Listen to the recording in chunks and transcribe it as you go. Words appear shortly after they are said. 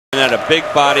And had a big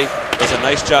body, does a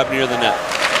nice job near the net.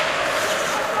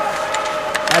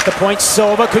 At the point,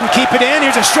 Silva couldn't keep it in.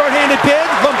 Here's a shorthanded bid.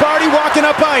 Lombardi walking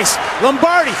up ice.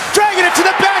 Lombardi dragging it to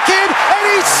the backhand, and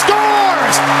he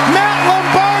scores! Matt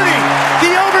Lombardi,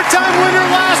 the overtime winner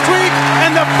last week,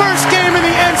 and the first game in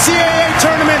the NCAA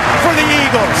tournament for the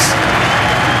Eagles.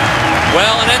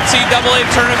 Well, in NCAA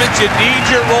tournaments, you need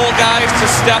your role guys to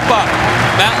step up.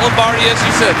 Matt Lombardi, as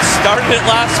you said, started it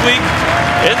last week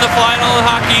in the final in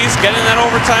hockey. He's getting that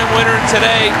overtime winner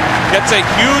today. Gets a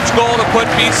huge goal to put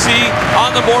BC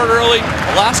on the board early.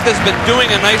 Alaska's been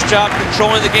doing a nice job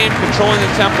controlling the game, controlling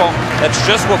the tempo. That's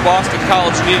just what Boston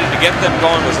College needed to get them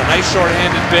going. Was a nice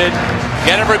shorthanded bid.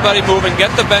 Get everybody moving,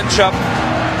 get the bench up.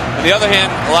 On the other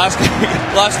hand,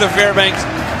 Alaska-Fairbanks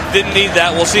didn't need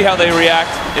that. We'll see how they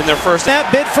react in their first. That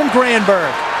bid from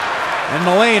Granberg. And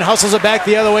Mullane hustles it back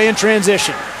the other way in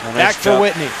transition. Back for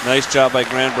Whitney. Nice job by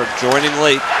Granberg, joining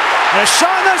late. And a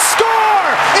shot and a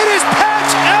score! It is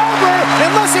Patch Albert,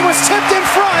 unless it was tipped in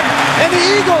front. And the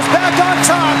Eagles back on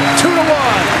top, 2-1.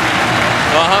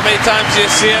 Well, how many times do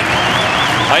you see it?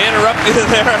 I interrupted you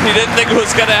there. You didn't think it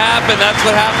was going to happen. That's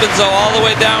what happens, though, all the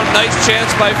way down. Nice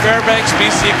chance by Fairbanks.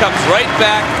 BC comes right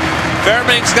back.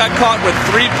 Fairbanks got caught with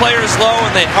 3 players low,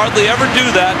 and they hardly ever do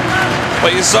that.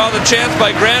 But you saw the chance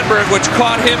by Granberg, which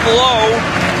caught him low.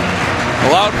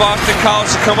 Allowed Boston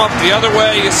College to come up the other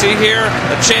way. You see here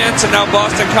a chance, and now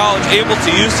Boston College able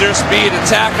to use their speed,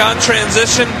 attack on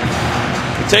transition,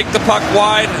 take the puck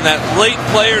wide, and that late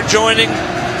player joining.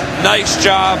 Nice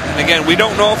job. And again, we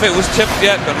don't know if it was tipped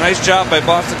yet, but nice job by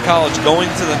Boston College going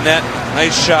to the net.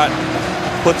 Nice shot.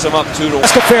 Puts them up 2-1.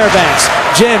 Alaska-Fairbanks.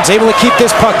 Jim's able to keep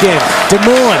this puck in.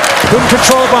 DeMullen couldn't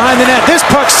control it behind the net. This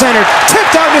puck centered.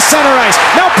 Tipped out to center ice.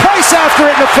 Now Price after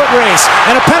it in the foot race.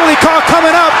 And a penalty call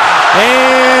coming up.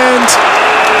 And,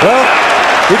 well,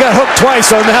 we got hooked twice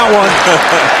on that one.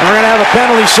 We're going to have a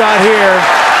penalty shot here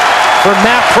for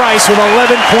Matt Price with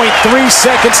 11.3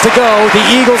 seconds to go. The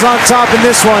Eagles on top in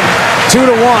this one, 2-1.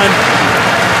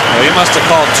 Well, he must have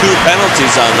called 2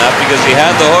 penalties on that because he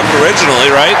had the hook originally,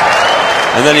 right?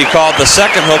 And then he called the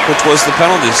second hook, which was the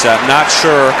penalty shot. Not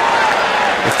sure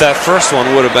if that first one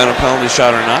would have been a penalty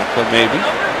shot or not, but maybe.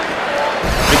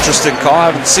 Interesting call.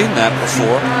 I haven't seen that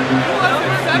before.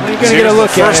 You're going to get a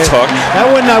look at it. Hook. That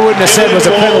one I wouldn't have said was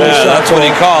a penalty shot. That's what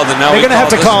he called, and now they're going to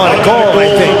have to call it a goal, I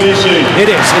think.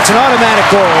 It is. It's an automatic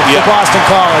goal for Boston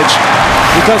College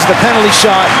because of the penalty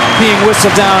shot being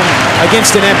whistled down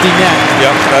against an empty net.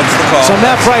 Yep, that's the call. So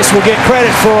Matt Price will get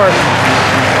credit for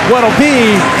what'll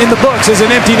be in the books as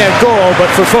an empty net goal, but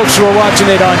for folks who are watching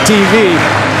it on TV,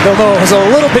 they'll know it's a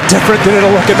little bit different than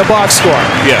it'll look in the box score.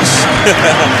 Yes.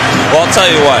 Well, I'll tell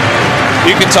you what.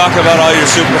 You can talk about all your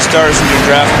superstars and your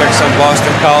draft picks on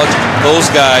Boston College. Those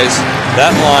guys,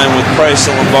 that line with Price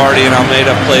and Lombardi and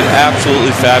Almeida played absolutely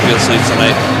fabulously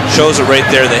tonight. Shows it right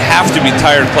there. They have to be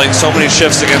tired playing so many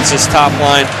shifts against this top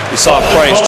line. We saw Price